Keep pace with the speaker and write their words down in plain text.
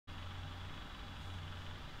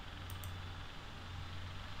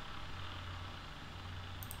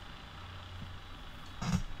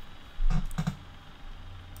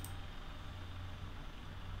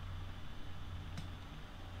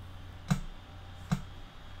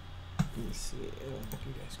me see. I don't think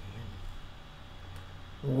you guys can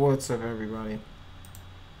hear me. What's up, everybody?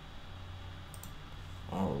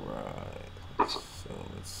 All right. So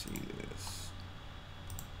let's see this.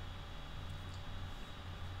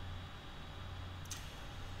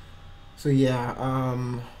 So yeah,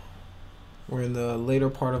 we're in the later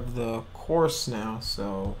part of the course now.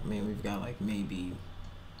 So I mean, we've got like maybe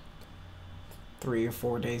 3 or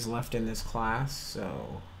 4 days left in this class.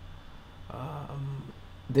 So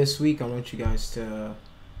this week I want you guys to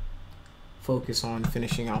focus on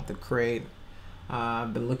finishing out the crate.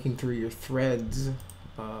 I've been looking through your threads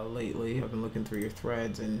lately. I've been looking through your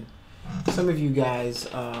threads, and some of you guys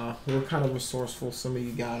were kind of resourceful. Some of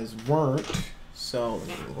you guys weren't. So let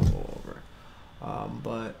me go over.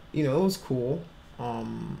 But you know, it was cool.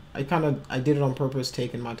 I did it on purpose,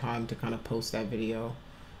 taking my time to kind of post that video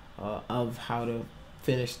of how to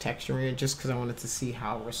finish texturing it, just because I wanted to see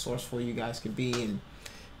how resourceful you guys could be and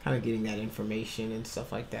kind of getting that information and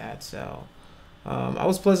stuff like that. So I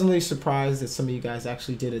was pleasantly surprised that some of you guys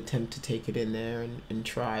actually did attempt to take it in there and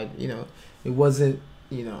tried. You know, it wasn't,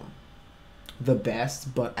 you know, the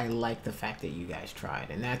best, but I like the fact that you guys tried.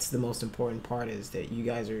 And that's the most important part, is that you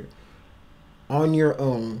guys are on your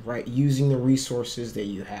own, right? Using the resources that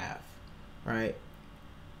you have, right?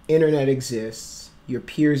 Internet exists, your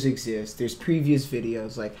peers exist, there's previous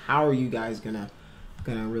videos. Like, how are you guys gonna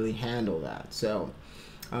really handle that? So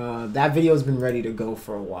that video has been ready to go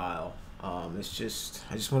for a while. It's just,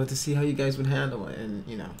 I just wanted to see how you guys would handle it, and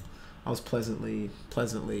you know, I was pleasantly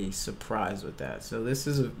surprised with that. So this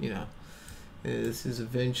is this is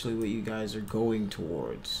eventually what you guys are going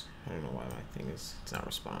towards. I don't know why my thing it's not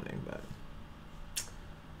responding, but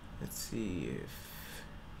let's see if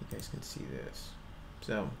you guys can see this.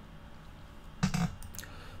 So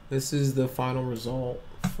this is the final result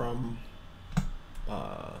from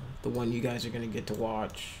the one you guys are going to get to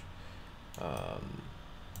watch.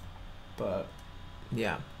 But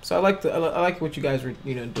yeah, so I like what you guys were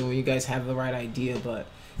doing. You guys have the right idea, but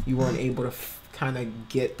you weren't able to kind of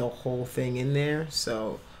get the whole thing in there.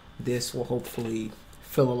 So this will hopefully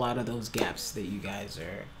fill a lot of those gaps that you guys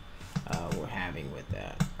were having with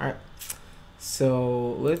that. All right,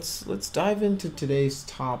 so let's dive into today's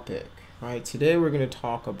topic. Right, today we're going to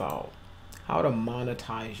talk about how to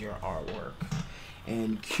monetize your artwork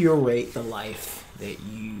and curate the life that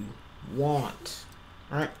you want.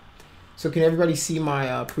 All right. So can everybody see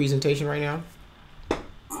my presentation right now?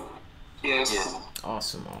 Yes.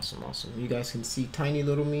 Awesome. You guys can see tiny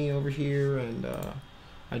little me over here, and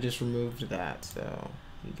I just removed that, so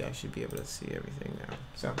you guys should be able to see everything now.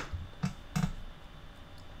 So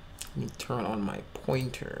let me turn on my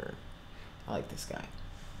pointer. I like this guy.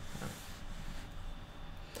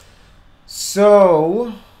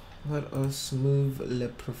 So let us move le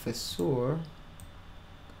professeur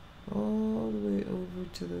all the way over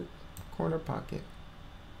to the corner pocket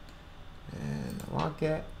and lock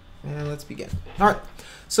it, and let's begin. All right,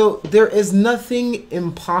 so there is nothing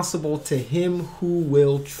impossible to him who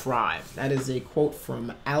will try. That is a quote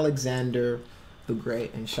from Alexander the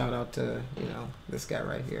Great, and shout out to this guy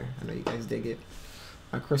right here. I know you guys dig it.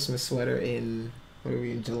 My Christmas sweater in, what are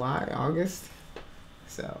we, in July, August?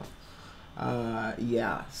 So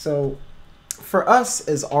yeah, so for us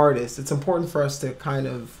as artists, it's important for us to kind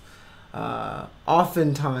of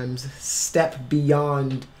oftentimes step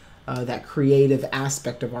beyond that creative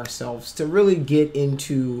aspect of ourselves to really get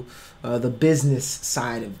into the business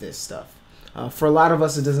side of this stuff. For a lot of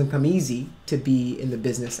us, it doesn't come easy to be in the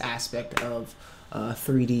business aspect of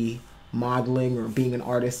 3D modeling or being an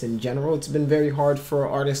artist in general. It's been very hard for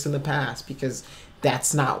artists in the past because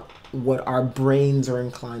that's not what our brains are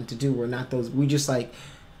inclined to do. We're not those, we just like,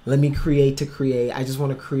 let me create to create. I just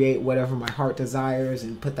want to create whatever my heart desires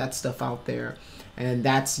and put that stuff out there. And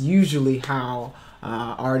that's usually how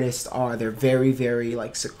artists are. They're very, very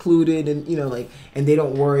like secluded, and and they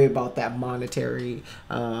don't worry about that monetary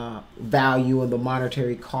value and the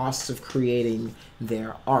monetary costs of creating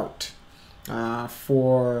their art.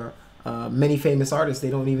 For many famous artists,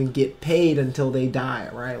 they don't even get paid until they die,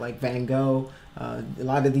 right? Like Van Gogh. A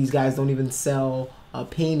lot of these guys don't even sell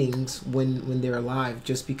paintings when they're alive,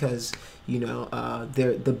 just because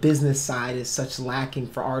the business side is such lacking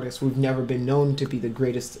for artists. We've never been known to be the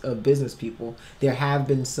greatest of business people. There have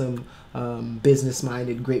been some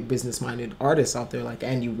great business-minded artists out there, like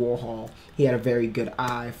Andy Warhol. He had a very good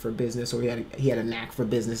eye for business, or he had a knack for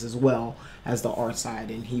business as well as the art side,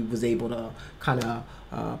 and he was able to kind of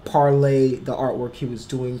parlay the artwork he was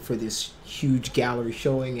doing for this huge gallery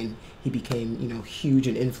showing, and he became huge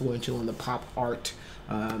and influential in the pop art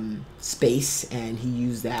space, and he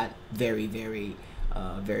used that very, very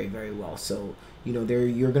very, very well. So, you know, there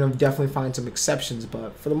you're gonna definitely find some exceptions,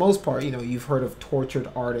 but for the most part, you know, you've heard of tortured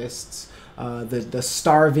artists, the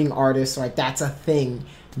starving artists, like that's a thing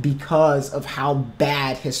because of how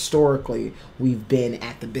bad historically we've been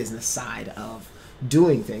at the business side of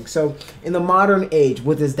doing things. So in the modern age,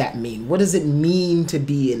 what does that mean? What does it mean to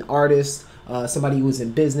be an artist, somebody who's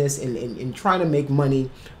in business and trying to make money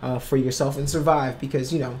for yourself and survive?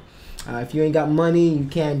 Because, you know, if you ain't got money, you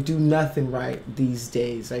can't do nothing right these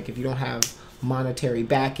days. Like if you don't have monetary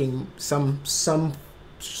backing, some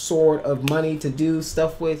sort of money to do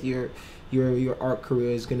stuff with, your art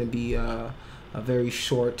career is going to be a very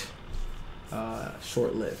short-lived.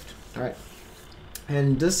 All right,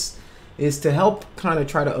 and this is to help kind of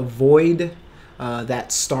try to avoid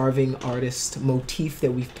that starving artist motif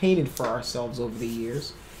that we've painted for ourselves over the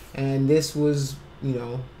years. And this was, you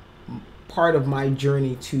know, part of my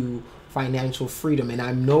journey to financial freedom. And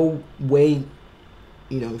I'm no way,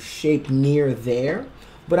 you know, shaped near there,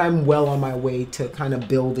 but I'm well on my way to kind of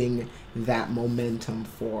building that momentum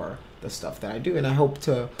for the stuff that I do. And I hope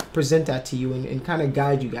to present that to you and kind of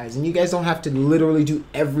guide you guys. And you guys don't have to literally do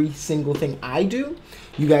every single thing I do.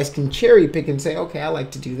 You guys can cherry pick and say, okay, I like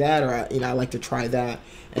to do that, or, you know, I like to try that,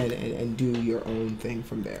 and do your own thing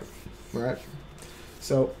from there. All right.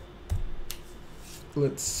 So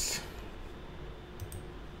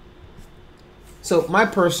So my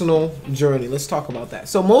personal journey, let's talk about that.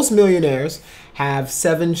 So most millionaires have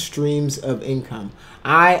 7 streams of income.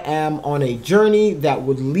 I am on a journey that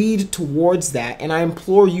would lead towards that, and I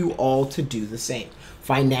implore you all to do the same.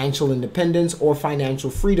 Financial independence or financial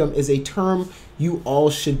freedom is a term you all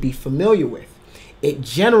should be familiar with. It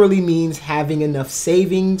generally means having enough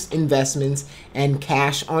savings, investments, and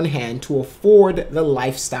cash on hand to afford the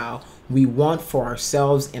lifestyle we want for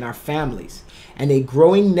ourselves and our families, and a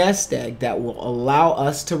growing nest egg that will allow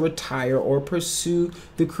us to retire or pursue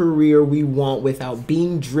the career we want without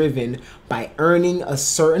being driven by earning a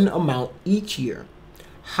certain amount each year.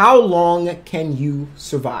 How long can you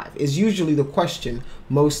survive is usually the question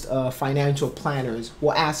most financial planners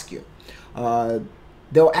will ask you.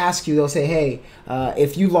 They'll say, hey,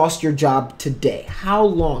 if you lost your job today, how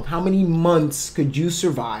long, how many months could you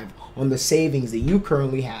survive on the savings that you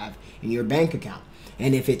currently have in your bank account?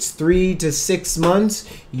 And if it's 3 to 6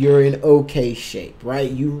 months, you're in okay shape, right?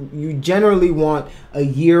 You generally want a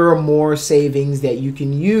year or more savings that you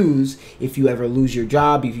can use if you ever lose your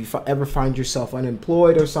job, if you ever find yourself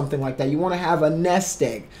unemployed or something like that. You want to have a nest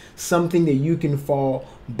egg, something that you can fall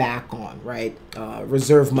back on, right?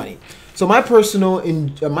 Reserve money. So my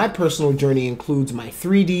personal journey includes my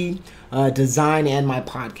 3D design and my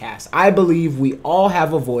podcast. I believe we all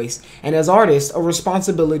have a voice, and as artists, a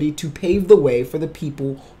responsibility to pave the way for the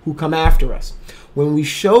people who come after us. When we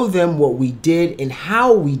show them what we did and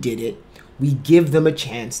how we did it, we give them a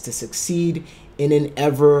chance to succeed in an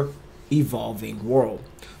ever-evolving world.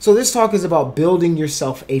 So this talk is about building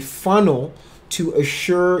yourself a funnel to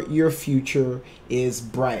assure your future is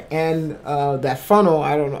bright. And that funnel,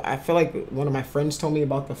 I don't know, I feel like one of my friends told me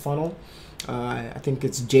about the funnel. I think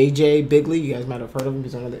it's JJ Bigley. You guys might have heard of him.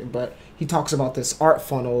 He's one of the, but he talks about this art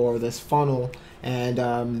funnel or this funnel, and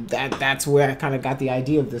that's where I kind of got the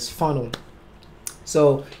idea of this funnel.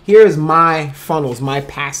 So here's my funnels, my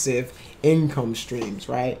passive income streams,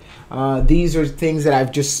 right? These are things that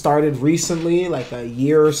I've just started recently, like a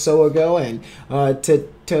year or so ago, and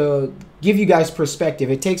to give you guys perspective,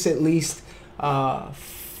 it takes at least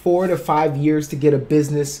 4 to 5 years to get a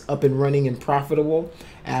business up and running and profitable.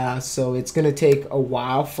 So it's going to take a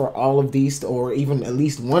while for all of these, or even at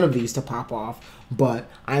least one of these, to pop off. But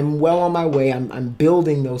I'm well on my way. I'm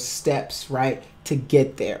building those steps, right, to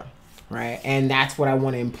get there. Right, and that's what I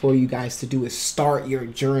want to implore you guys to do, is start your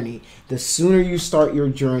journey. The sooner you start your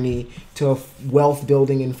journey to wealth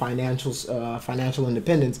building and financial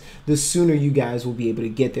independence, the sooner you guys will be able to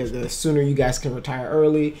get there. The sooner you guys can retire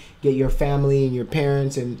early, get your family and your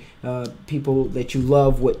parents and people that you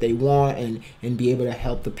love what they want, and be able to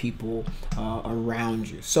help the people around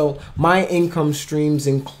you. So my income streams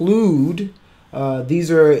include these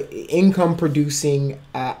are income producing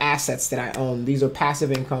assets that I own. These are passive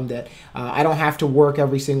income that I don't have to work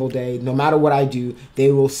every single day. No matter what I do,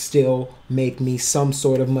 they will still make me some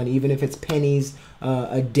sort of money, even if it's pennies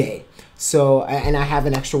a day. So, and I have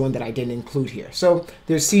an extra one that I didn't include here. So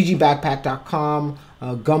there's cgbackpack.com,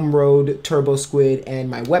 Gumroad, Turbo Squid, and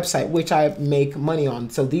my website, which I make money on.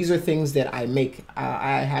 So these are things that I make.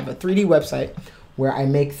 I have a 3D website where I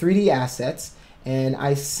make 3D assets, and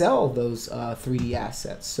I sell those 3D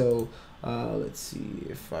assets. So, let's see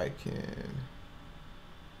if I can.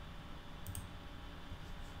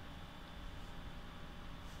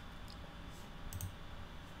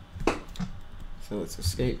 So let's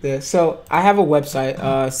escape this. So I have a website,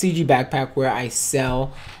 CG Backpack, where I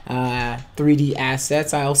sell 3D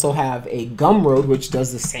assets. I also have a Gumroad, which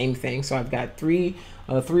does the same thing. So I've got three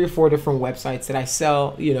or four different websites that I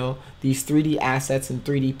sell, you know, these 3D assets and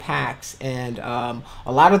 3D packs. And a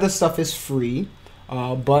lot of the stuff is free,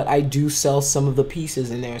 but I do sell some of the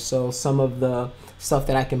pieces in there. So some of the stuff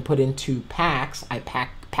that I can put into packs, I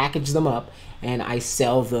package them up, and I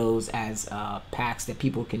sell those as packs that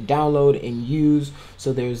people can download and use.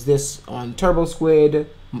 So there's this on Turbo Squid,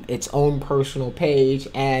 its own personal page,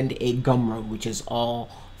 and a Gumroad, which is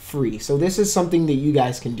all free. So this is something that you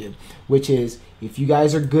guys can do, which is if you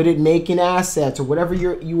guys are good at making assets or whatever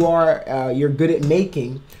you're good at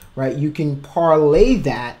making, right? You can parlay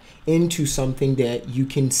that into something that you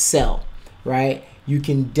can sell, right? You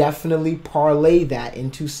can definitely parlay that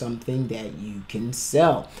into something that you can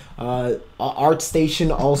sell.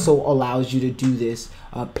 ArtStation also allows you to do this.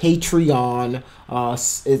 Patreon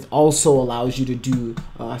it also allows you to do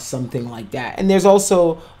something like that. And there's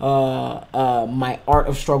also my Art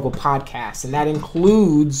of Struggle podcast, and that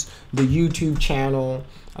includes the YouTube channel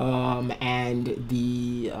and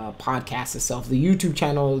the podcast itself. The YouTube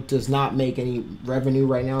channel does not make any revenue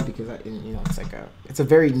right now because you know it's a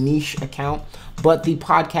very niche account, but the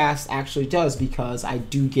podcast actually does because I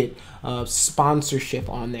do get sponsorship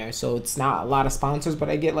on there. So it's not a lot of sponsors, but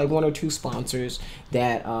I get like 1 or 2 sponsors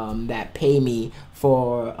that that pay me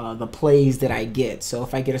for the plays that I get. So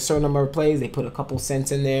if I get a certain number of plays, they put a couple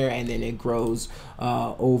cents in there, and then it grows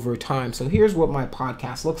over time. So here's what my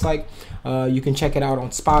podcast looks like. You can check it out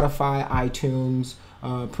on Spotify, iTunes,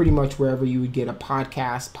 pretty much wherever you would get a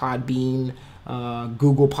podcast, Podbean,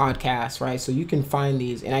 Google Podcasts, right? So you can find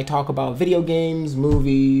these, and I talk about video games,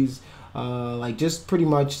 movies, like just pretty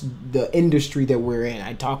much the industry that we're in.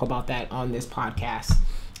 I talk about that on this podcast,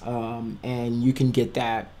 and you can get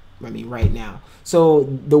that, I mean, right now. So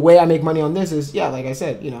the way I make money on this is, yeah, like I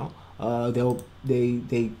said, you know,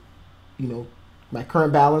 they you know, my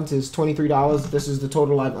current balance is $23. This is the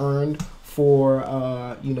total I've earned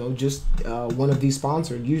for you know, just one of these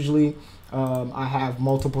sponsored. Usually I have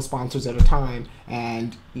multiple sponsors at a time,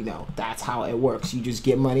 and you know, that's how it works. You just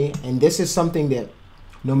get money, and this is something that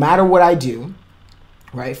no matter what I do,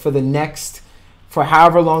 right, for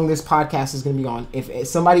however long this podcast is going to be on, if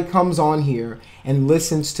somebody comes on here and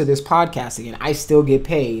listens to this podcast again, I still get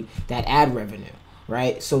paid that ad revenue,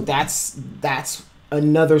 right? So that's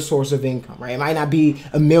another source of income, right? It might not be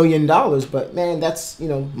 $1 million, but man, that's, you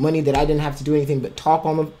know, money that I didn't have to do anything but talk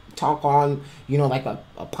on, you know, like a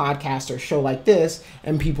podcast or show like this,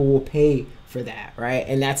 and people will pay for that, right?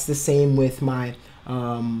 And that's the same with my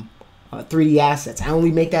 3D assets. I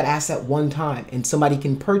only make that asset one time, and somebody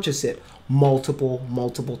can purchase it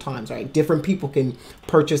multiple times, right? Different people can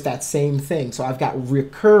purchase that same thing. So I've got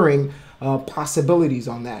recurring possibilities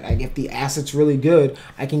on that. If the asset's really good,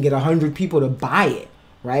 I can get 100 people to buy it,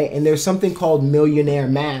 right? And there's something called millionaire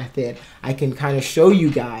math that I can kind of show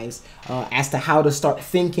you guys as to how to start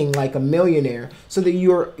thinking like a millionaire, so that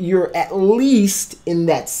you're at least in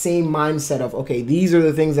that same mindset of, okay, these are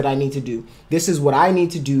the things that I need to do. This is what I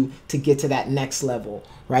need to do to get to that next level,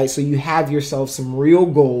 right? So you have yourself some real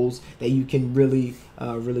goals that you can really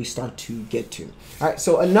start to get to. All right,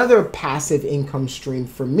 so another passive income stream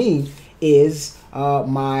for me is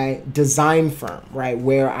my design firm, right,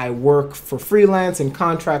 where I work for freelance and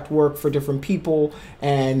contract work for different people,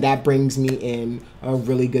 and that brings me in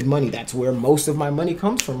really good money. That's where most of my money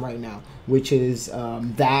comes from right now, which is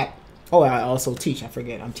that. Oh, I also teach. I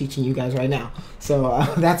forget. I'm teaching you guys right now. So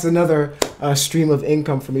that's another stream of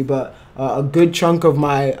income for me. But a good chunk of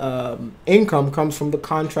my income comes from the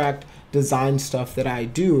contract design stuff that I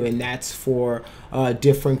do, and that's for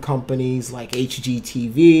different companies like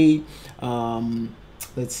HGTV.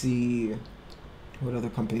 Let's see, what other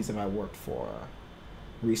companies have I worked for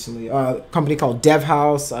recently? A company called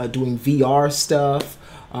DevHouse, doing VR stuff.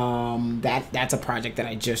 That's a project that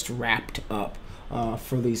I just wrapped up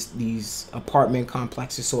for these apartment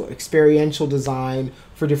complexes. So experiential design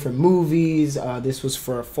for different movies. This was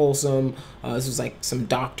for Folsom. This was like some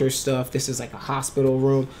doctor stuff. This is like a hospital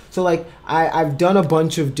room. So like I've done a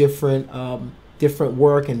bunch of different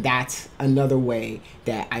work, and that's another way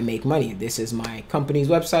that I make money. This is my company's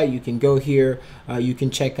website. You can go here. You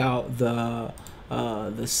can check out the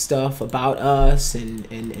stuff about us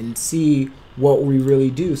and see what we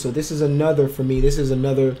really do. So this is another, for me, this is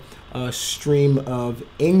another stream of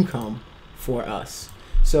income for us.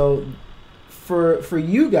 So for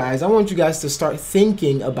you guys, I want you guys to start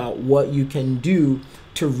thinking about what you can do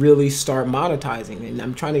to really start monetizing. And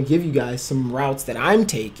I'm trying to give you guys some routes that I'm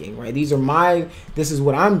taking, right? This is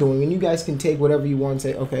what I'm doing, and you guys can take whatever you want and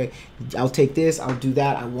say, okay, I'll take this, I'll do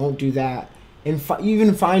that, I won't do that. And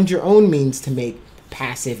even find your own means to make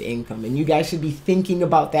passive income. And you guys should be thinking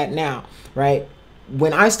about that now, right?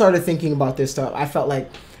 When I started thinking about this stuff, I felt like,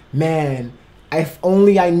 man, if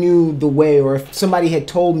only I knew the way, or if somebody had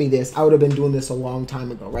told me this, I would have been doing this a long time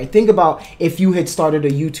ago, right? Think about if you had started a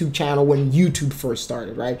YouTube channel when YouTube first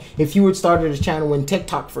started, right? If you had started a channel when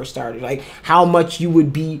TikTok first started, like how much you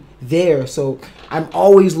would be there. So I'm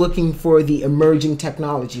always looking for the emerging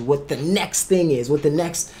technology, what the next thing is, what the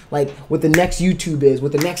next YouTube is,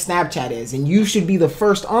 what the next Snapchat is. And you should be the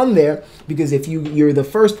first on there, because if you're the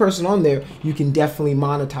first person on there, you can definitely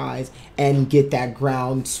monetize and get that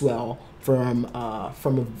groundswell from a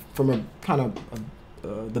kind of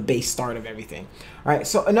the base start of everything. All right,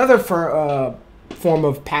 so another form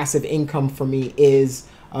of passive income for me is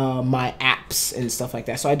my apps and stuff like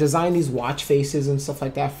that. So I design these watch faces and stuff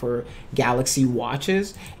like that for Galaxy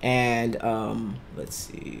watches, and let's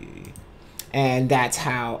see, and that's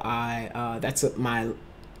how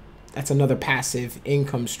that's another passive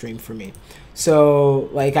income stream for me. So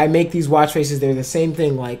like I make these watch faces, they're the same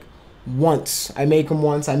thing, like once I make them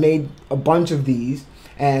once. I made a bunch of these,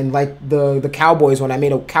 and like the Cowboys one, I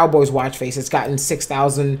made a Cowboys watch face. It's gotten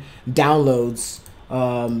 6,000 downloads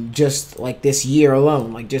just like this year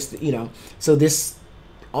alone, like just, you know. So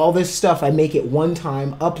all this stuff, I make it one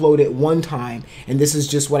time, upload it one time, and this is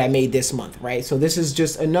just what I made this month, right? So this is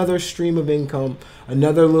just another stream of income,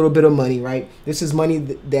 another little bit of money, right? This is money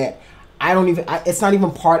that it's not even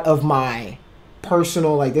part of my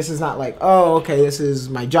personal, like this is not like, oh, okay, this is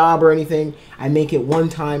my job or anything. I make it one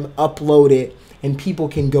time, upload it, and people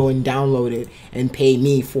can go and download it and pay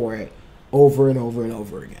me for it over and over and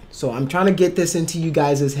over again. So I'm trying to get this into you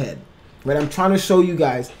guys' head, right? I'm trying to show you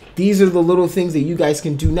guys these are the little things that you guys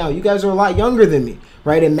can do now. You guys are a lot younger than me,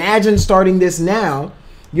 right? Imagine starting this now.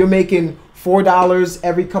 You're making $4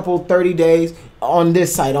 every couple 30 days on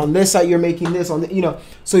this site. On this site, you're making this on the, you know.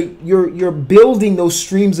 So you're building those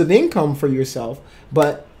streams of income for yourself,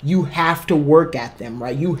 but you have to work at them,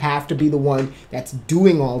 right? You have to be the one that's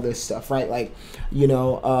doing all this stuff, right? Like, you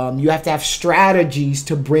know, you have to have strategies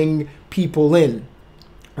to bring people in,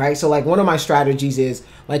 right? So like one of my strategies is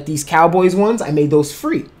like these Cowboys ones, I made those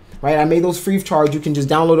free, right? I made those free of charge. You can just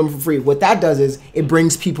download them for free. What that does is it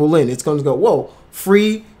brings people in. It's going to go, whoa,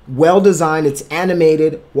 free, well designed, it's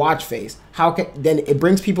animated watch face. Then it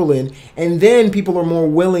brings people in, and then people are more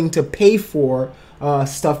willing to pay for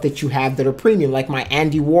stuff that you have that are premium, like my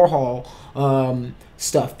Andy Warhol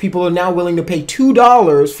stuff. People are now willing to pay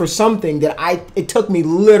 $2 for something that it took me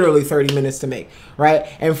literally 30 minutes to make, right?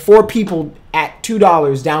 And 4 people at $2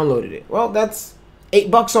 downloaded it. Well, that's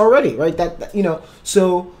 $8 already, right? That you know,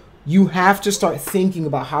 so you have to start thinking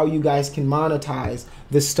about how you guys can monetize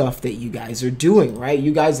the stuff that you guys are doing, right?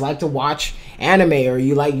 You guys like to watch anime, or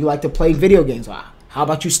you like to play video games. Wow. How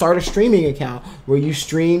about you start a streaming account where you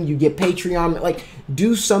stream, you get Patreon, like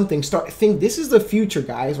do something, think this is the future,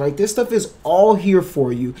 guys, right? This stuff is all here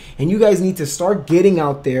for you, and you guys need to start getting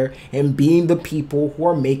out there and being the people who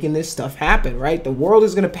are making this stuff happen, right? The world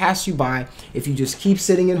is going to pass you by if you just keep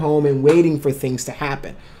sitting at home and waiting for things to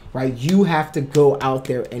happen, right? You have to go out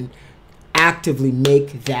there and actively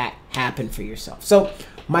make that happen for yourself. So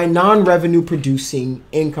my non-revenue producing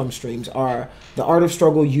income streams are the Art of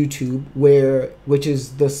Struggle YouTube, which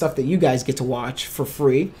is the stuff that you guys get to watch for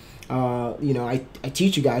free. You know, I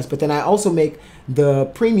teach you guys, but then I also make the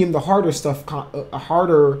premium, the harder stuff,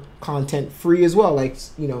 harder content free as well. Like,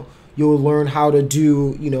 you know, you'll learn how to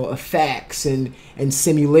do, you know, effects and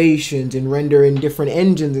simulations and render in different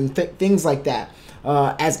engines and things like that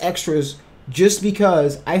as extras, just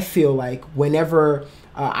because I feel like whenever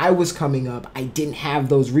I was coming up, I didn't have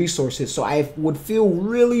those resources. So I would feel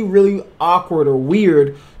really, really awkward or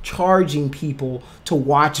weird charging people to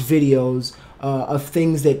watch videos of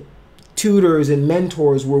things that tutors and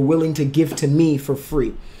mentors were willing to give to me for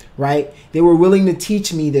free, right? They were willing to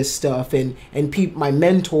teach me this stuff, and my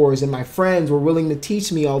mentors and my friends were willing to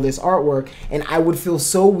teach me all this artwork, and I would feel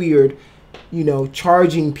so weird, you know,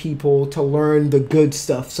 charging people to learn the good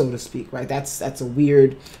stuff, so to speak, right? That's a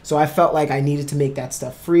weird. So I felt like I needed to make that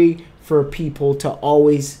stuff free for people to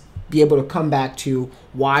always be able to come back to,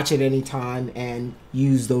 watch at any time, and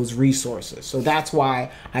use those resources. So that's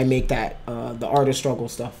why I make that the Art of Struggle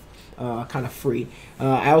stuff kind of free.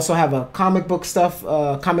 I also have a comic book stuff,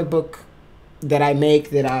 comic book that I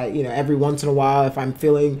make that I, you know, every once in a while, if I'm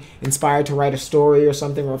feeling inspired to write a story or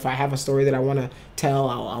something, or if I have a story that I want to tell,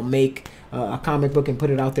 I'll make a comic book and put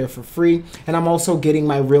it out there for free. And I'm also getting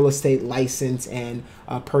my real estate license and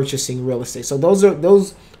purchasing real estate. So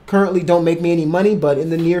those currently don't make me any money, but in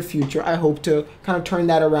the near future, I hope to kind of turn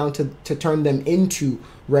that around to turn them into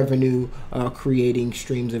revenue creating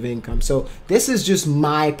streams of income. So this is just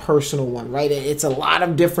my personal one, right? It's a lot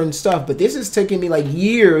of different stuff, but this is taking me like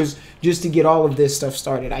years just to get all of this stuff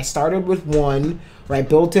started. I started with one, right?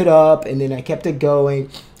 Built it up, and then I kept it going,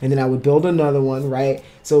 and then I would build another one, right?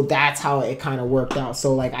 So that's how it kind of worked out.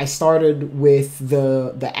 So like I started with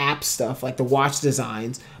the app stuff, like the watch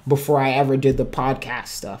designs, before I ever did the podcast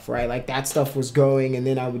stuff, right? Like that stuff was going, and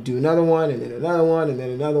then I would do another one, and then another one, and then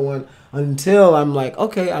another one, until I'm like,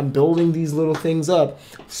 okay, I'm building these little things up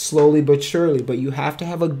slowly but surely. But you have to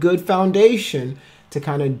have a good foundation to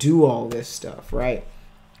kind of do all this stuff, right?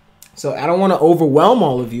 So I don't want to overwhelm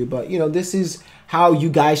all of you, but you know, this is how you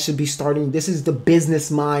guys should be starting. This is the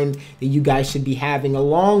business mind that you guys should be having,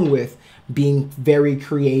 along with being very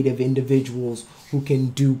creative individuals who can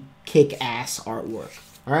do kick-ass artwork.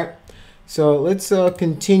 All right, so let's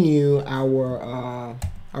continue our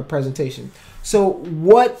presentation. So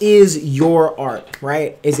what is your art,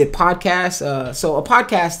 right? Is it podcast? So a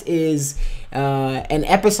podcast is an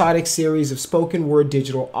episodic series of spoken word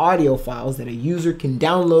digital audio files that a user can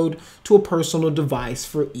download to a personal device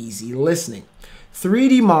for easy listening.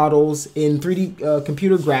 3D models in 3D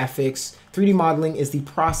computer graphics. 3D modeling is the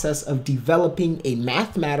process of developing a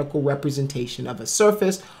mathematical representation of a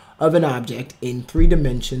surface of an object in 3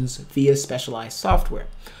 dimensions via specialized software.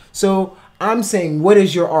 So I'm saying, what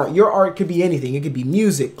is your art? Your art could be anything. It could be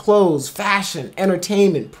music, clothes, fashion,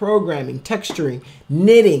 entertainment, programming, texturing,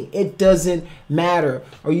 knitting. It doesn't matter.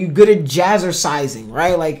 Are you good at jazzercising,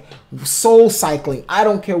 right? Like soul cycling. I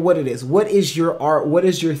don't care what it is. What is your art? What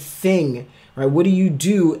is your thing, right? What do you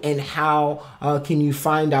do, and how can you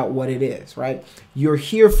find out what it is, right? You're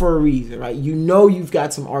here for a reason, right? You know you've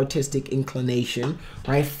got some artistic inclination,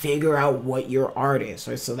 right? Figure out what your art is,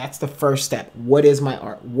 right? So that's the first step. What is my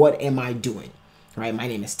art? What am I doing, right? My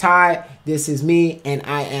name is Ty. This is me, and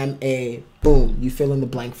I am a boom. You fill in the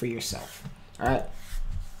blank for yourself, all right?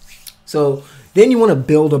 So then you want to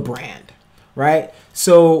build a brand, right?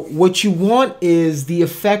 So what you want is the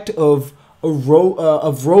effect of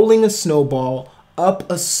rolling a snowball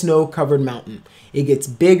up a snow-covered mountain. It gets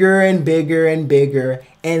bigger and bigger and bigger,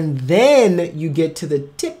 and then you get to the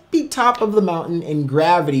tippy top of the mountain, and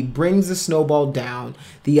gravity brings the snowball down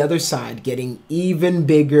the other side, getting even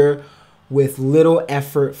bigger with little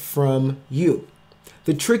effort from you.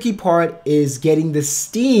 The tricky part is getting the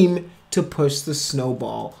steam to push the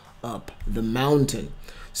snowball up the mountain.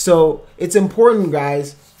 So it's important,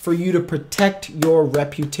 guys, for you to protect your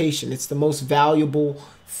reputation. It's the most valuable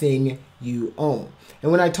thing you own.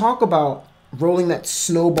 And when I talk about rolling that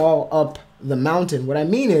snowball up the mountain, what I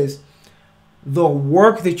mean is the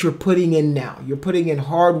work that you're putting in now. You're putting in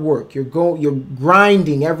hard work. You're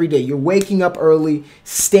grinding every day. You're waking up early,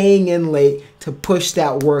 staying in late to push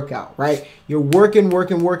that work out, right? You're working,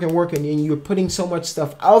 and you're putting so much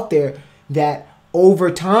stuff out there that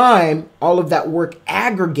over time, all of that work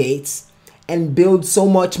aggregates and build so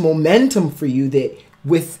much momentum for you that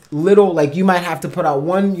with little, like you might have to put out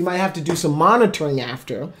one, you might have to do some monitoring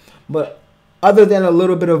after, but other than a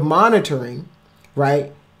little bit of monitoring,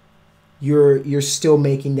 right, you're still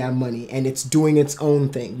making that money, and it's doing its own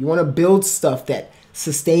thing. You want to build stuff that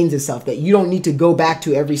sustains itself, that you don't need to go back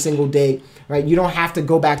to every single day, right? You don't have to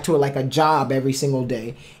go back to it like a job every single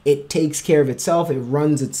day. It takes care of itself. It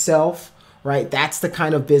runs itself, right? That's the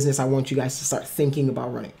kind of business I want you guys to start thinking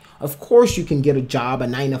about running. Of course, you can get a job, a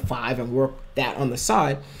 9-to-5, and work that on the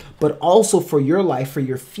side, but also for your life, for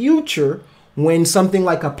your future, when something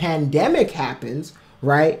like a pandemic happens,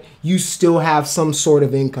 right? You still have some sort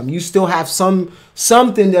of income. You still have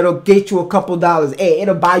something that'll get you a couple dollars. Hey,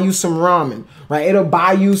 it'll buy you some ramen, right? It'll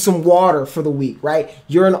buy you some water for the week, right?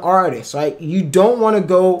 You're an artist, right? You don't want to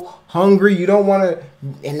go hungry. You don't want to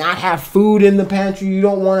and not have food in the pantry. You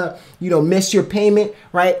don't want to, miss your payment,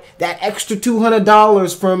 right? That extra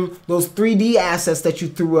 $200 from those 3D assets that you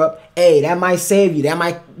threw up, hey, that might save you. That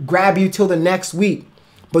might grab you till the next week.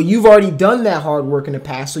 But you've already done that hard work in the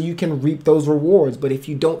past, so you can reap those rewards. But if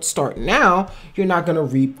you don't start now, you're not going to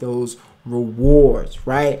reap those rewards,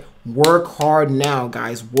 right? Work hard now,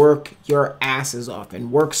 guys. Work your asses off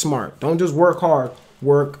and work smart. Don't just work hard,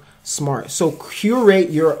 work smart. So curate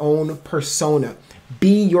your own persona.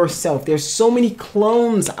 Be yourself. There's so many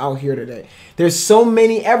clones out here today. There's so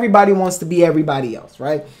many, everybody wants to be everybody else,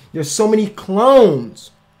 right? There's so many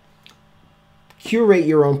clones. Curate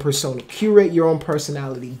your own persona. Curate your own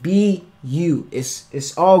personality. Be you.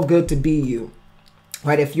 It's all good to be you.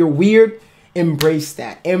 Right? If you're weird, embrace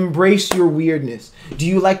that. Embrace your weirdness. Do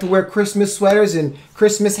you like to wear Christmas sweaters and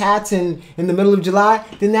Christmas hats in the middle of July?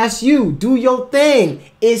 Then that's you. Do your thing.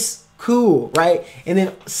 It's cool, right? And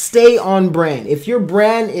then stay on brand. If your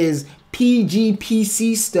brand is PG,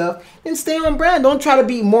 PC stuff, then stay on brand. Don't try to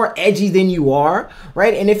be more edgy than you are,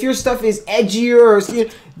 right? And if your stuff is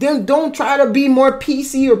edgier, then don't try to be more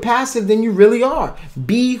PC or passive than you really are.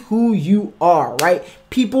 Be who you are, right?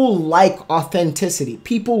 People like authenticity.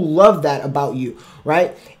 People love that about you,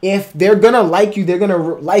 right? If they're gonna like you, they're gonna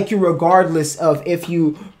like you regardless of if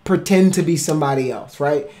you pretend to be somebody else,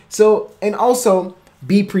 right? So, and also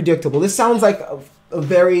be predictable. This sounds like a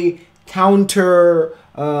very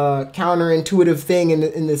counterintuitive thing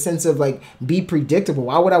in the sense of like, be predictable.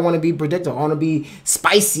 Why would I want to be predictable? I want to be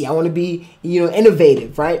spicy. I want to be,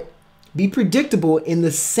 innovative, right? Be predictable in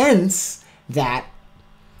the sense that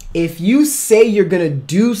if you say you're going to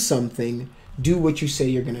do something, do what you say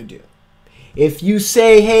you're going to do. If you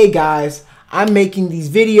say, hey guys, I'm making these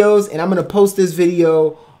videos and I'm going to post this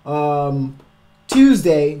video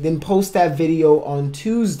Tuesday, then post that video on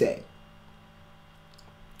Tuesday.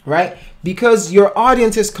 Right? Because your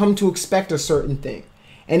audience has come to expect a certain thing.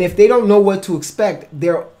 And if they don't know what to expect,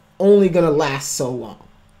 they're only going to last so long.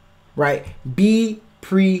 Right? Be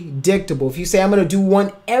predictable. If you say, I'm going to do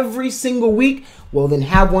one every single week, well, then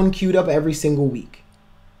have one queued up every single week.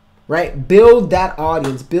 Right? Build that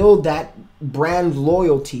audience. Build that brand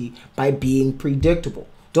loyalty by being predictable.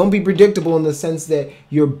 Don't be predictable in the sense that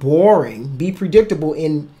you're boring. Be predictable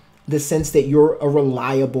in the sense that you're a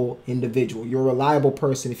reliable individual. You're a reliable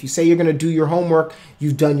person. If you say you're going to do your homework,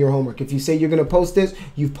 you've done your homework. If you say you're going to post this,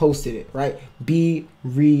 you've posted it, right? Be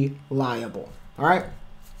reliable. All right.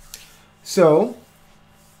 So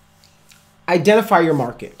identify your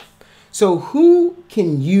market. So who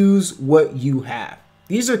can use what you have?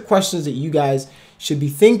 These are questions that you guys should be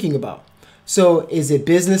thinking about. So is it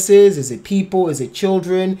businesses? Is it people? Is it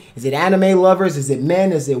children? Is it anime lovers? Is it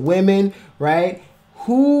men? Is it women? Right?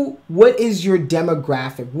 What is your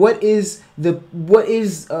demographic? What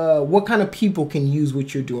kind of people can use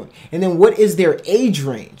what you're doing? And then what is their age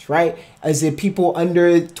range, right? Is it people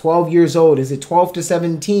under 12 years old? Is it 12 to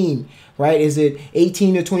 17, right? Is it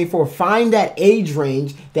 18 to 24? Find that age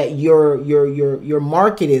range that your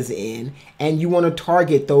market is in, and you want to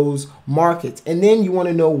target those markets. And then you want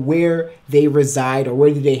to know where they reside or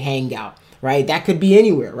where do they hang out. Right? That could be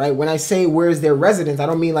anywhere, right? When I say where is their residence, I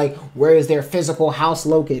don't mean like where is their physical house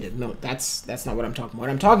located. No, that's not what I'm talking about. What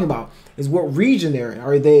I'm talking about is what region they're in.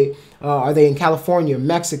 Are they in California,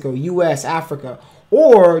 Mexico, U.S., Africa,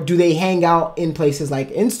 or do they hang out in places like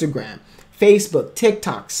Instagram, Facebook,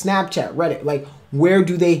 TikTok, Snapchat, Reddit? Like, where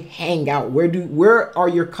do they hang out? Where are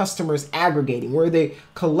your customers aggregating? Where are they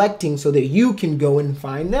collecting so that you can go and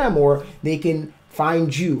find them, or they can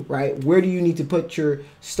find you, right? Where do you need to put your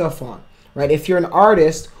stuff on? Right? If you're an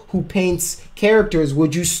artist who paints characters,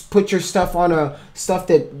 would you put your stuff on stuff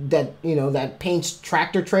that paints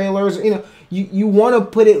tractor trailers? You want to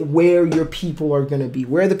put it where your people are going to be,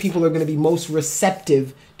 where the people are going to be most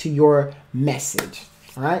receptive to your message.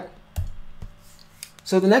 All right.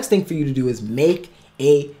 So the next thing for you to do is make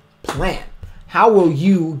a plan. How will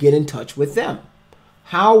you get in touch with them?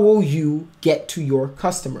 How will you get to your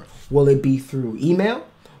customer? Will it be through email?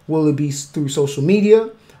 Will it be through social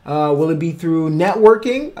media? Will it be through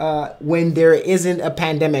networking when there isn't a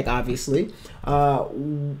pandemic, obviously?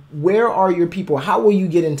 Where are your people? How will you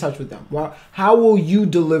get in touch with them? Well, how will you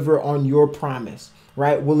deliver on your promise,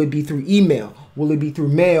 right? Will it be through email? Will it be through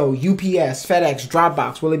mail, UPS, FedEx,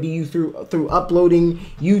 Dropbox? Will it be through uploading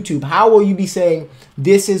YouTube? How will you be saying,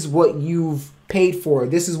 this is what you've paid for?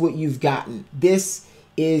 This is what you've gotten. This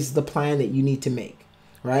is the plan that you need to make,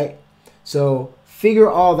 right? So figure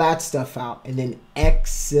all that stuff out and then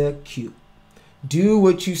execute. Do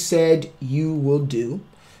what you said you will do.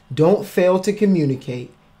 Don't fail to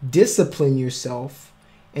communicate. Discipline yourself.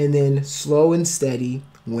 And then slow and steady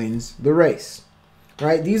wins the race.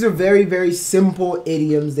 Right? These are very, very simple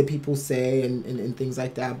idioms that people say and things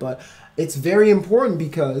like that. But it's very important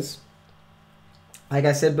because, like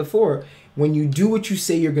I said before, when you do what you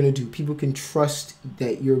say you're going to do, people can trust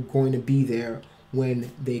that you're going to be there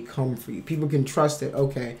when they come for you. People can trust that,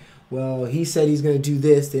 okay, well, he said he's going to do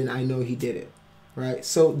this, then I know he did it, right?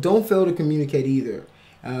 So don't fail to communicate either.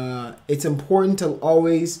 It's important to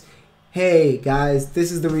always hey guys,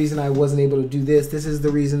 this is the reason I wasn't able to do this. This is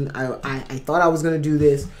the reason I thought I was going to do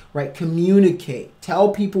this, right? Communicate. Tell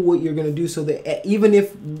people what you're going to do so that even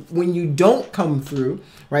if when you don't come through,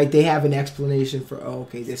 right, they have an explanation for, oh,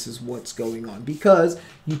 okay, this is what's going on, because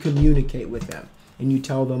you communicate with them and you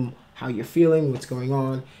tell them how you're feeling, what's going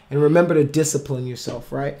on, and remember to discipline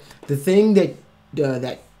yourself, right? The thing that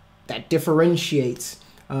that differentiates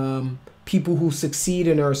people who succeed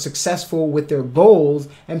and are successful with their goals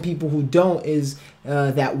and people who don't is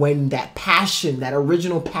that when that passion, that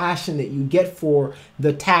original passion that you get for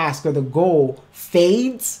the task or the goal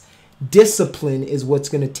fades, discipline is what's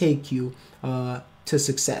going to take you to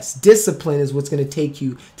success. Discipline is what's going to take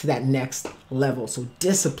you to that next level. So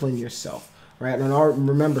discipline yourself, right? And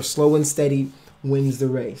remember, slow and steady wins the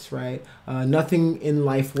race, right? Nothing in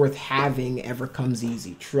life worth having ever comes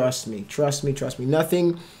easy. Trust me, trust me, trust me.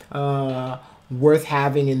 Nothing worth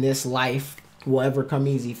having in this life will ever come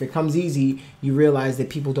easy. If it comes easy, you realize that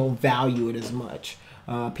people don't value it as much.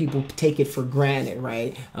 People take it for granted,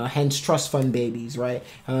 right? Hence trust fund babies, right?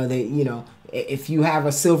 If you have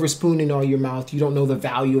a silver spoon in all your mouth, you don't know the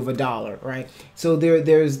value of $1, right? So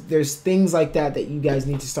there's things like that you guys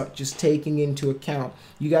need to start just taking into account.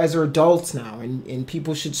 You guys are adults now, and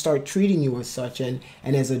people should start treating you as such. And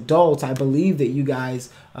as adults, I believe that you guys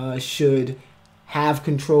should have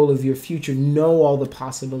control of your future, know all the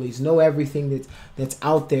possibilities, know everything that's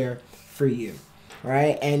out there for you.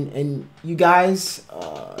 Right, and you guys,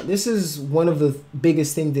 this is one of the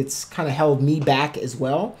biggest things that's kind of held me back as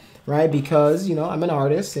well, right? Because I'm an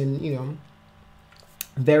artist, and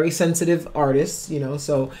very sensitive artist,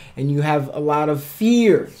 so, and you have a lot of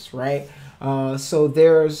fears, right? So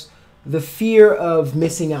there's the fear of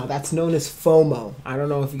missing out. That's known as FOMO. I don't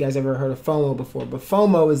know if you guys ever heard of FOMO before, but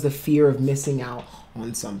FOMO is the fear of missing out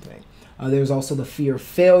on something. There's also the fear of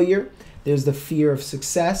failure. There's the fear of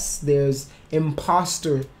success. There's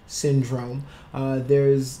imposter syndrome.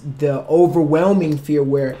 There's the overwhelming fear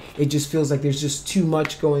where it just feels like there's just too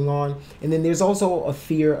much going on. And then there's also a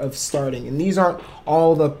fear of starting. And these aren't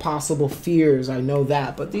all the possible fears, I know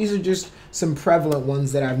that, but these are just some prevalent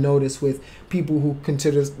ones that I've noticed with people who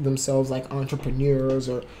consider themselves like entrepreneurs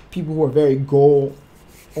or people who are very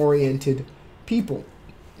goal-oriented people.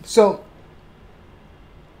 So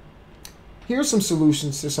here's some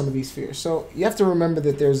solutions to some of these fears. So you have to remember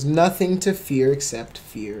that there's nothing to fear except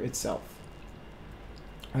fear itself.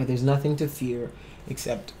 All right, there's nothing to fear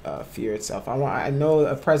except fear itself. I know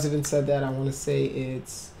a president said that. I want to say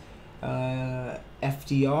it's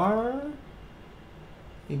FDR.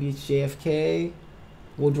 Maybe it's JFK,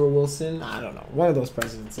 Woodrow Wilson. I don't know. One of those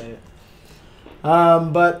presidents said it.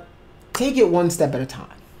 But take it one step at a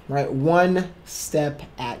time, right? One step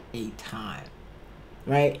at a time.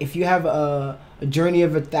 Right? If you have a journey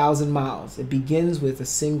of 1,000 miles, it begins with a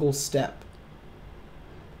single step.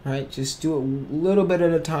 Right? Just do it a little bit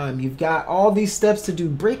at a time. You've got all these steps to do.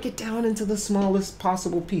 Break it down into the smallest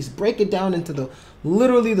possible piece. Break it down into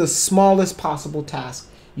literally the smallest possible task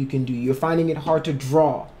you can do. You're finding it hard to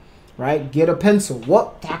draw. Right? Get a pencil.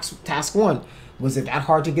 What? Task one. Was it that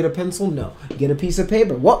hard to get a pencil? No. Get a piece of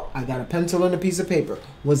paper. What? I got a pencil and a piece of paper.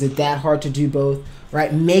 Was it that hard to do both?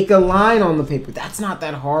 Right? Make a line on the paper. That's not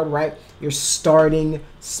that hard, right? You're starting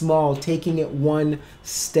small, taking it one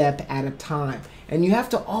step at a time. And you have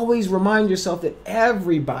to always remind yourself that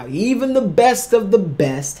everybody, even the best of the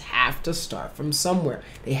best, have to start from somewhere.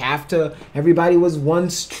 Everybody was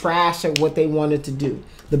once trash at what they wanted to do.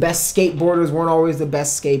 The best skateboarders weren't always the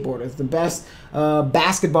best skateboarders. The best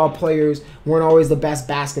basketball players weren't always the best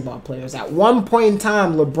basketball players. At one point in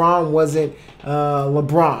time, LeBron wasn't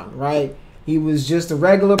LeBron, right? He was just a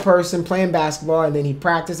regular person playing basketball, and then he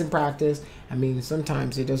practiced and practiced. I mean,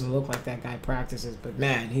 sometimes it doesn't look like that guy practices, but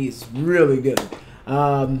man, he's really good.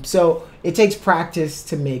 So it takes practice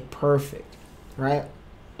to make perfect, right?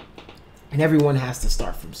 And everyone has to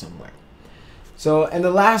start from somewhere. So, and the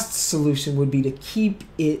last solution would be to keep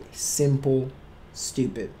it simple,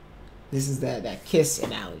 stupid. This is that KISS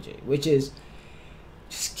analogy, which is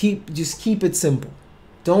just keep it simple.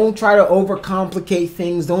 Don't try to overcomplicate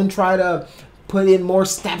things. Don't try to put in more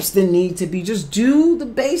steps than need to be. Just do the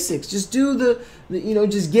basics. Just do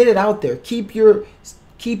just get it out there. Keep your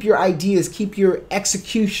ideas, keep your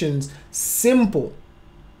executions simple.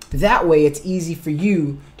 That way it's easy for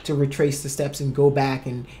you to retrace the steps and go back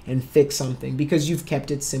and fix something because you've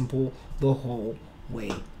kept it simple the whole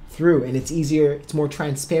way through. And it's easier, it's more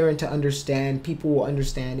transparent to understand. People will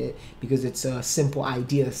understand it because it's a simple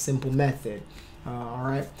idea, a simple method. All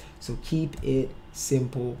right, so keep it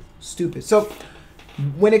simple, stupid. So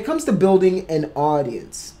when it comes to building an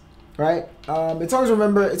audience, right? It's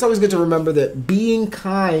always good to remember that being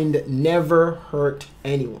kind never hurt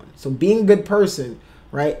anyone. So being a good person,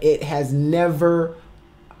 right? It has never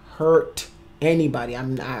hurt anybody.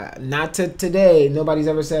 I'm not to today. Nobody's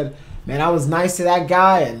ever said, man, I was nice to that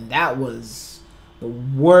guy and that was the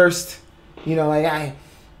worst. You know, like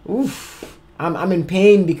I'm in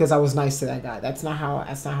pain because I was nice to that guy. That's not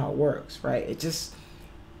how it works, right?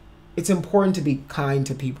 It's important to be kind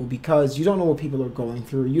to people because you don't know what people are going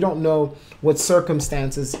through. You don't know what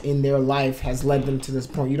circumstances in their life has led them to this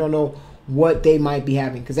point. You don't know what they might be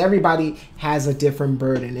having because everybody has a different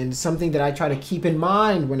burden, and it's something that I try to keep in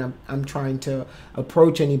mind when I'm trying to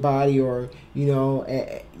approach anybody, or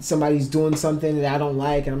somebody's doing something that I don't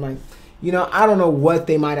like, and I'm like, I don't know what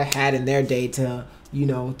they might have had in their day to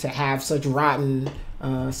have such rotten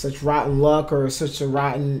luck or such a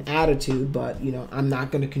rotten attitude, but I'm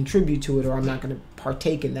not going to contribute to it, or I'm not going to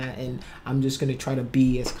partake in that, and I'm just going to try to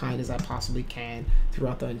be as kind as I possibly can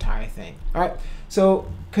throughout the entire thing. All right, so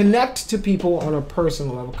connect to people on a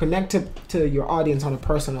personal level. Connect to your audience on a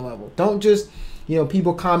personal level. Don't just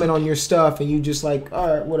people comment on your stuff and you just like,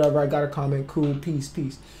 all right, whatever, I got a comment, cool,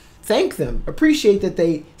 peace. Thank them. Appreciate that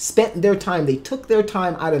they spent their time, they took their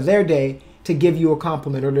time out of their day to give you a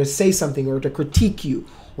compliment, or to say something, or to critique you,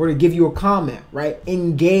 or to give you a comment, right?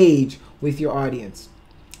 Engage with your audience.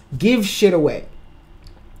 Give shit away.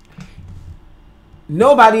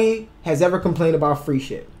 Nobody has ever complained about free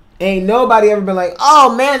shit. Ain't nobody ever been like,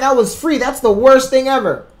 oh man, that was free. That's the worst thing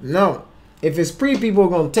ever. No. If it's free, people are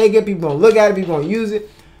going to take it. People are going to look at it. People are going to use it.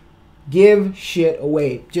 Give shit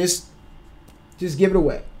away. Just give it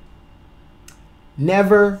away.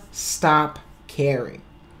 Never stop caring.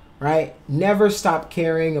 Right? Never stop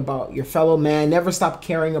caring about your fellow man. Never stop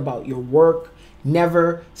caring about your work.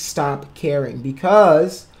 Never stop caring,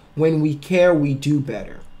 because when we care, we do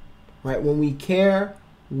better. Right? When we care,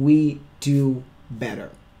 we do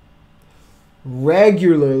better.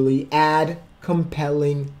 Regularly add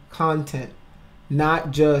compelling content,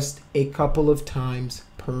 not just a couple of times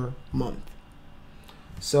per month.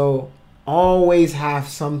 So always have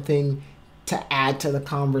something to add to the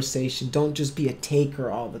conversation. Don't just be a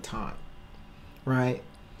taker all the time, right?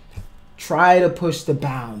 Try to push the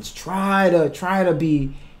bounds. Try to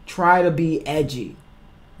be edgy,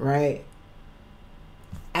 right?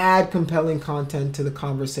 Add compelling content to the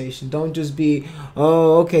conversation. Don't just be,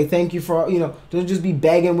 oh, okay, thank you for, don't just be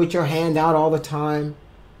begging with your hand out all the time.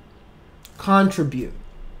 Contribute,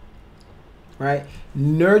 right?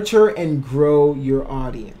 Nurture and grow your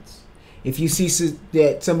audience. If you see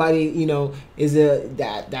that somebody, is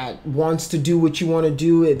that wants to do what you want to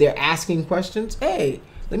do, they're asking questions. Hey,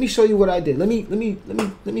 let me show you what I did. Let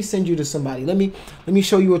me send you to somebody. Let me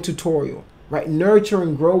show you a tutorial. Right? Nurture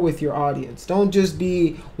and grow with your audience. Don't just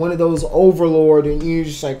be one of those overlord and you're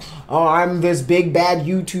just like, oh, I'm this big bad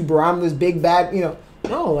YouTuber. I'm this big bad,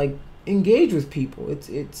 No, like, engage with people.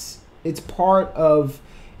 It's part of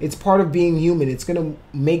being human. It's gonna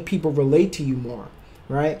make people relate to you more,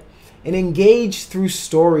 right? And engage through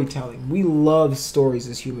storytelling. We love stories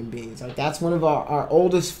as human beings. Like, that's one of our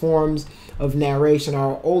oldest forms of narration,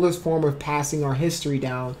 our oldest form of passing our history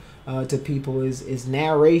down to people is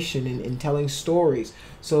narration and telling stories.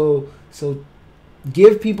 So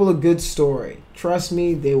give people a good story. Trust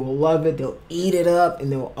me, they will love it. They'll eat it up,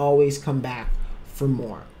 and they'll always come back for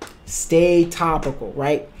more. Stay topical,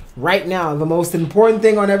 right? Right now, the most important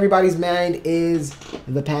thing on everybody's mind is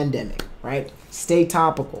the pandemic, right? Stay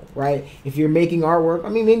topical, right? If you're making artwork,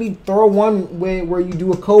 maybe throw one where you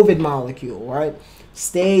do a COVID molecule, right?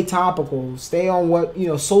 Stay topical. Stay on what,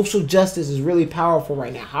 social justice is really powerful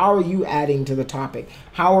right now. How are you adding to the topic?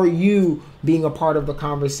 How are you being a part of the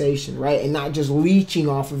conversation, right? And not just leeching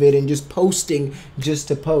off of it and just posting just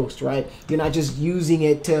to post, right? You're not just using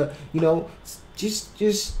it to,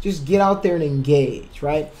 just get out there and engage,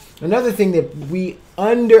 right? Another thing that we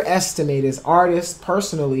underestimate as artists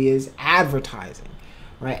personally is advertising,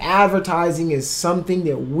 right? Advertising is something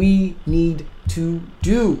that we need to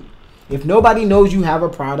do. If nobody knows you have a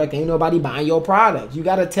product, ain't nobody buying your product. You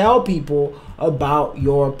got to tell people about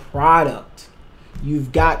your product.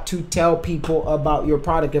 You've got to tell people about your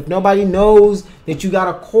product. If nobody knows that you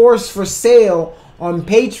got a course for sale on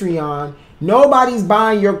Patreon, nobody's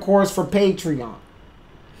buying your course for Patreon.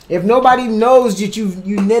 If nobody knows that you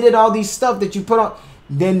knitted all these stuff that you put on,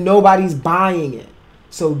 then nobody's buying it.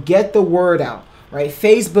 So get the word out, right?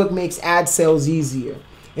 Facebook makes ad sales easier.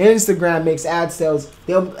 Instagram makes ad sales.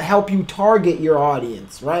 They'll help you target your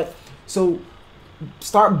audience, right? So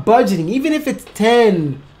start budgeting. Even if it's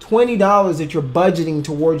 $10, $20 that you're budgeting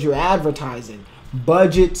towards your advertising,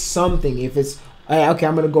 budget something. If it's, okay,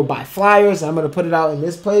 I'm going to go buy flyers, I'm going to put it out in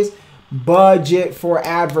this place, budget for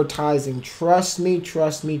advertising. Trust me,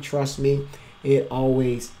 trust me, trust me. It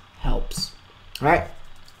always helps. All right.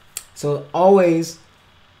 So always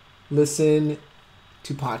listen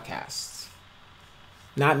to podcasts.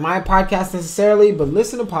 Not my podcast necessarily, but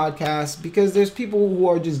listen to podcasts, because there's people who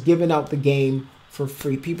are just giving out the game for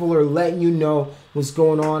free. People are letting you know what's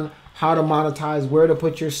going on, how to monetize, where to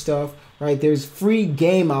put your stuff, right? There's free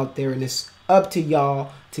game out there, and it's up to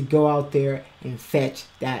y'all to go out there and fetch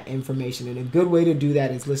that information. And a good way to do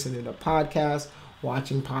that is listening to podcasts,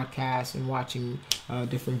 watching podcasts, and watching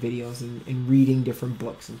different videos and reading different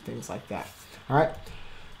books and things like that. All right.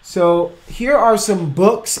 So here are some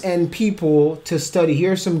books and people to study.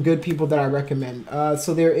 Here are some good people that I recommend.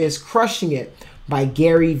 So there is Crushing It by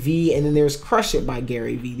Gary Vee, and then there's Crush It by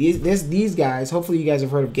Gary Vee. These guys, hopefully you guys have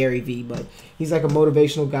heard of Gary Vee, but he's like a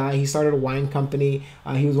motivational guy. He started a wine company.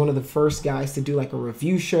 He was one of the first guys to do like a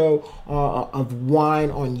review show of wine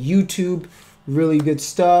on YouTube. Really good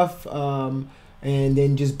stuff. And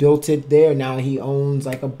then just built it there. Now he owns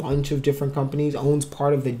like a bunch of different companies, owns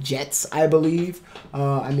part of the Jets, I believe.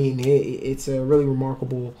 I mean, it's a really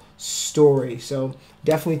remarkable story. So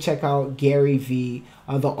definitely check out Gary Vee.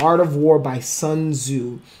 The Art of War by Sun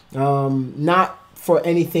Tzu. Not for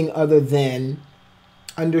anything other than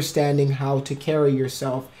understanding how to carry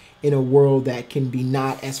yourself in a world that can be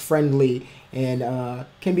not as friendly and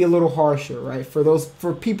can be a little harsher, right?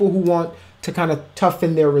 For people who want to kind of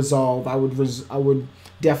toughen their resolve, I would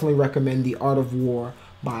definitely recommend The Art of War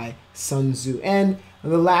by Sun Tzu. And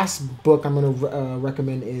the last book I'm going to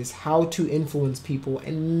recommend is How to Influence People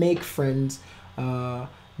and Make Friends,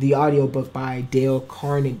 the audiobook by Dale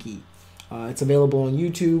Carnegie. It's available on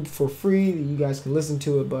YouTube for free. You guys can listen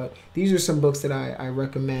to it, but these are some books that I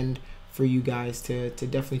recommend for you guys to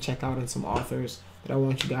definitely check out, and some authors that I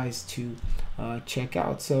want you guys to check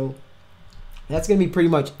out. So that's going to be pretty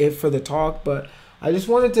much it for the talk, but I just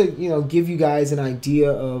wanted to, give you guys an idea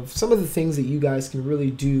of some of the things that you guys can really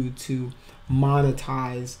do to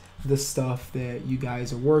monetize the stuff that you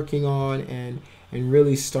guys are working on, and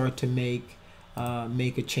really start to make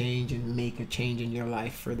a change in your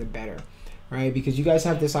life for the better, right? Because you guys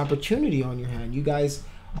have this opportunity on your hand. You guys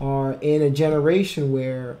are in a generation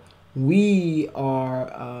where we're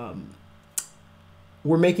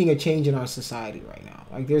making a change in our society right now.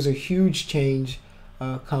 Like, there's a huge change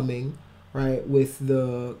coming, right, with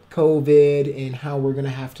the COVID and how we're going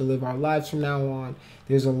to have to live our lives from now on.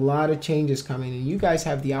 There's a lot of changes coming, and you guys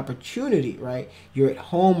have the opportunity, right? You're at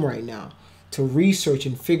home right now to research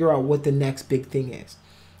and figure out what the next big thing is,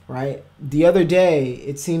 right? The other day,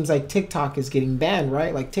 it seems like TikTok is getting banned,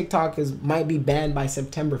 right? Like, TikTok might be banned by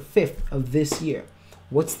September 5th of this year.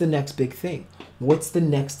 What's the next big thing? What's the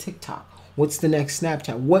next TikTok? What's the next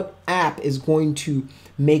Snapchat? What app is going to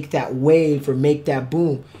make that wave or make that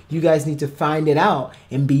boom? You guys need to find it out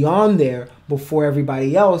and be on there before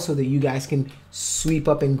everybody else, so that you guys can sweep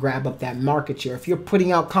up and grab up that market share. If you're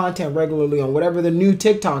putting out content regularly on whatever the new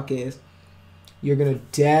TikTok is, you're going to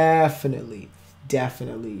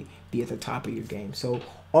definitely be at the top of your game. So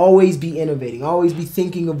always be innovating. Always be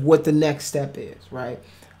thinking of what the next step is, right?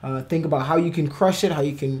 Think about how you can crush it, how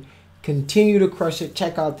you can continue to crush it.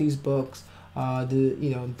 Check out these books.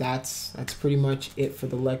 That's pretty much it for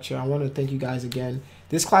the lecture. I want to thank you guys again.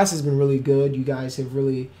 This class has been really good. You guys have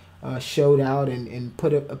really showed out and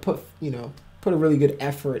put a really good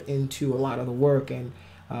effort into a lot of the work, and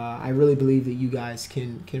I really believe that you guys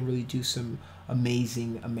can really do some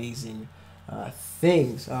amazing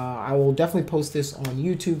things. I will definitely post this on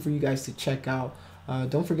YouTube for you guys to check out.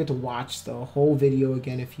 Don't forget to watch the whole video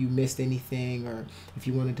again if you missed anything, or if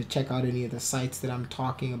you wanted to check out any of the sites that I'm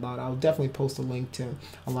talking about. I'll definitely post a link to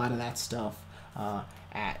a lot of that stuff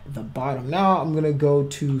at the bottom. Now I'm going to go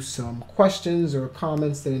to some questions or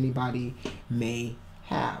comments that anybody may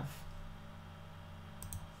have.